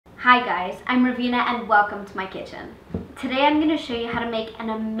Hi guys, I'm Reveena and welcome to my kitchen. Today I'm going to show you how to make an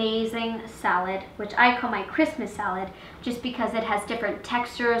amazing salad, which I call my Christmas salad, just because it has different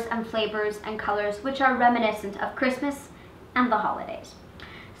textures and flavors and colors which are reminiscent of Christmas and the holidays.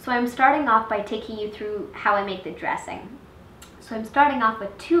 So I'm starting off by taking you through how I make the dressing. So I'm starting off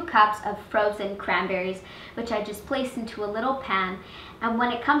with 2 cups of frozen cranberries, which I just place into a little pan, and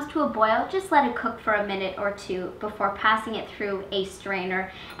when it comes to a boil, just let it cook for a minute or 2 before passing it through a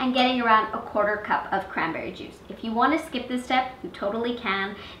strainer and getting around a 1/4 cup of cranberry juice. If you want to skip this step, you totally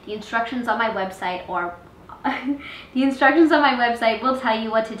can. The instructions on my website will tell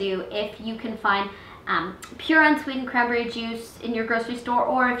you what to do if you can find pure unsweetened cranberry juice in your grocery store,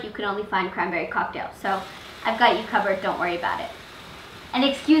 or if you can only find cranberry cocktail. So I've got you covered, don't worry about it. And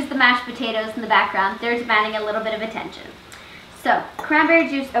excuse the mashed potatoes in the background, they're demanding a little bit of attention. So cranberry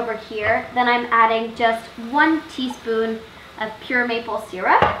juice over here, then I'm adding just 1 teaspoon of pure maple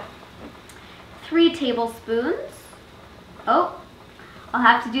syrup, 3 tablespoons. Oh, I'll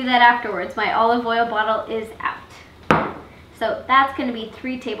have to do that afterwards. My olive oil bottle is out. So that's going to be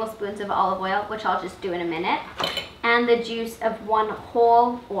 3 tablespoons of olive oil, which I'll just do in a minute, and the juice of 1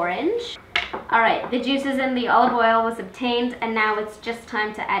 whole orange. Alright, the juices in the olive oil was obtained, and now it's just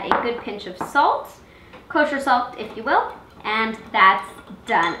time to add a good pinch of salt, kosher salt if you will, and that's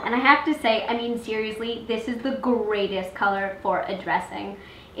done. And I have to say, I mean seriously, this is the greatest color for a dressing.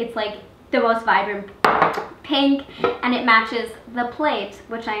 It's like the most vibrant pink, and it matches the plate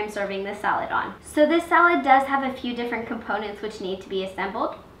which I am serving this salad on. So this salad does have a few different components which need to be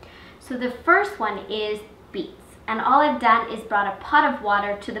assembled. So the first one is beets, and all I've done is brought a pot of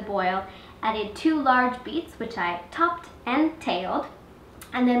water to the boil, added 2 large beets which I topped and tailed,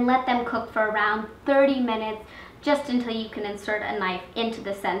 and then let them cook for around 30 minutes, just until you can insert a knife into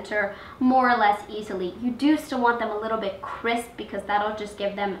the center more or less easily. You do still want them a little bit crisp because that'll just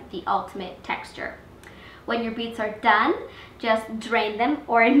give them the ultimate texture. When your beets are done, just drain them,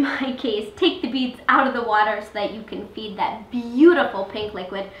 or in my case, take the beets out of the water so that you can feed that beautiful pink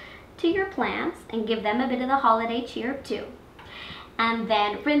liquid to your plants and give them a bit of the holiday cheer too. And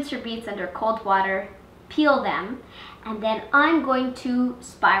then rinse your beets under cold water, peel them, and then I'm going to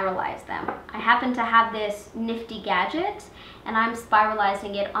spiralize them. I happen to have this nifty gadget, and I'm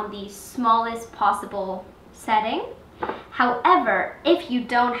spiralizing it on the smallest possible setting. However, if you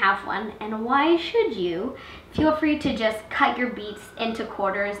don't have one, and why should you, feel free to just cut your beets into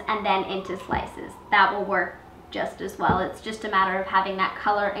quarters and then into slices. That will work just as well. It's just a matter of having that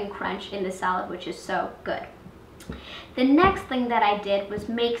color and crunch in the salad, which is so good. The next thing that I did was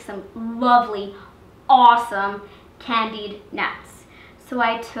make some lovely, awesome candied nuts. So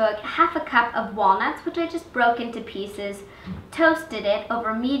I took 1/2 cup of walnuts, which I just broke into pieces, toasted it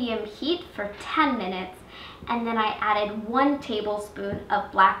over medium heat for 10 minutes, and then I added 1 tablespoon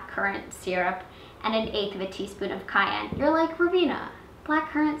of black currant syrup and 1/8 teaspoon of cayenne. You're like, Reveena,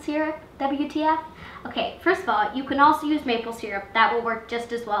 black currant syrup? WTF? Okay, first of all, you can also use maple syrup. That will work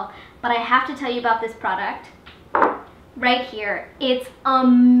just as well. But I have to tell you about this product right here. It's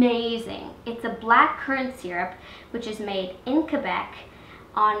amazing. It's a black currant syrup which is made in Quebec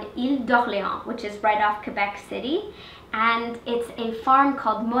on Ile d'Orléans, which is right off Quebec City, and it's a farm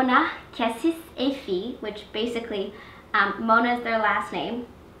called Mona Cassis et Filles, which basically Mona is their last name,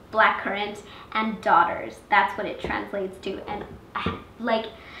 black currant, and daughters. That's what it translates to. And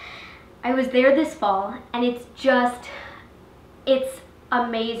I was there this fall, and it's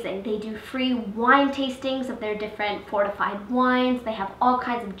amazing. They do free wine tastings of their different fortified wines. They have all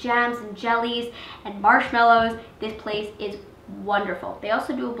kinds of jams and jellies and marshmallows. This place is wonderful. They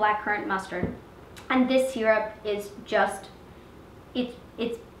also do a black currant mustard, and this syrup is just,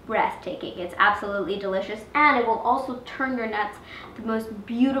 it's breathtaking. It's absolutely delicious, and it will also turn your nuts the most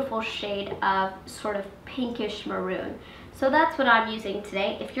beautiful shade of sort of pinkish maroon. So that's what I'm using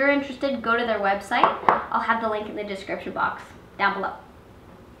today. If you're interested, go to their website. I'll have the link in the description box down below.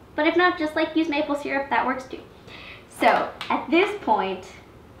 But if not, just use maple syrup, that works too. So at this point,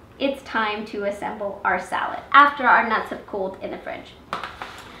 it's time to assemble our salad after our nuts have cooled in the fridge.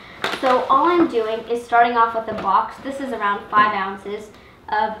 So all I'm doing is starting off with a box. This is around 5 ounces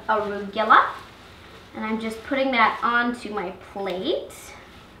of arugula, and I'm just putting that onto my plate.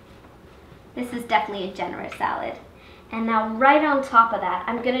 This is definitely a generous salad. And now right on top of that,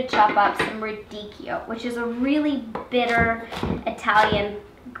 I'm gonna chop up some radicchio, which is a really bitter Italian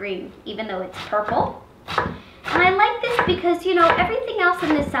green, even though it's purple. And I like this because, you know, everything else in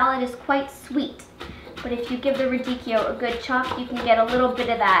this salad is quite sweet. But if you give the radicchio a good chop, you can get a little bit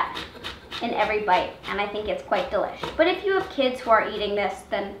of that in every bite, and I think it's quite delicious. But if you have kids who are eating this,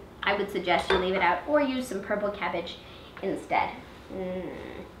 then I would suggest you leave it out or use some purple cabbage instead.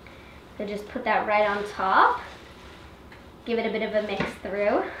 So just put that right on top. Give it a bit of a mix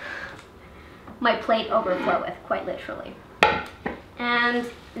through. My plate overfloweth, quite literally. And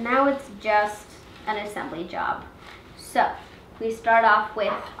now it's just an assembly job. So we start off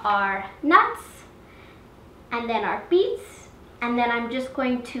with our nuts, and then our beets, and then I'm just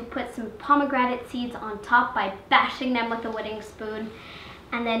going to put some pomegranate seeds on top by bashing them with a wooden spoon,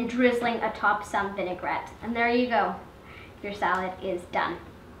 and then drizzling atop some vinaigrette. And there you go. Your salad is done.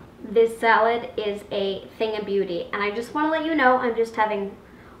 This salad is a thing of beauty, and I just want to let you know I'm just having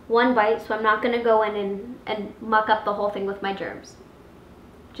one bite, so I'm not going to go in and muck up the whole thing with my germs.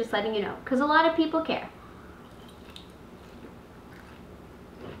 Just letting you know, because a lot of people care.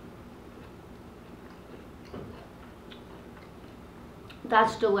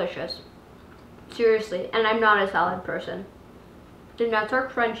 That's delicious. Seriously, and I'm not a salad person. The nuts are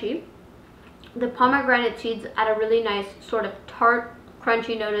crunchy. The pomegranate seeds add a really nice sort of tart,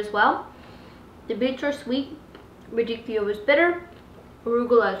 crunchy note as well. The beets are sweet. Radicchio is bitter.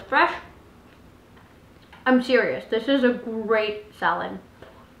 Arugula is fresh. I'm serious. This is a great salad.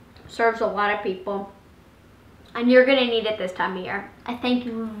 Serves a lot of people. And you're going to need it this time of year. I thank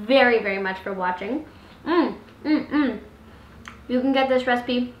you very, very much for watching. You can get this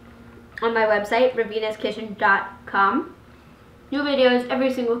recipe on my website, reveenaskitchen.com. New videos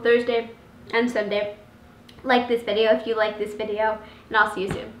every single Thursday and Sunday. Like this video if you like this video, and I'll see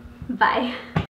you soon. Bye.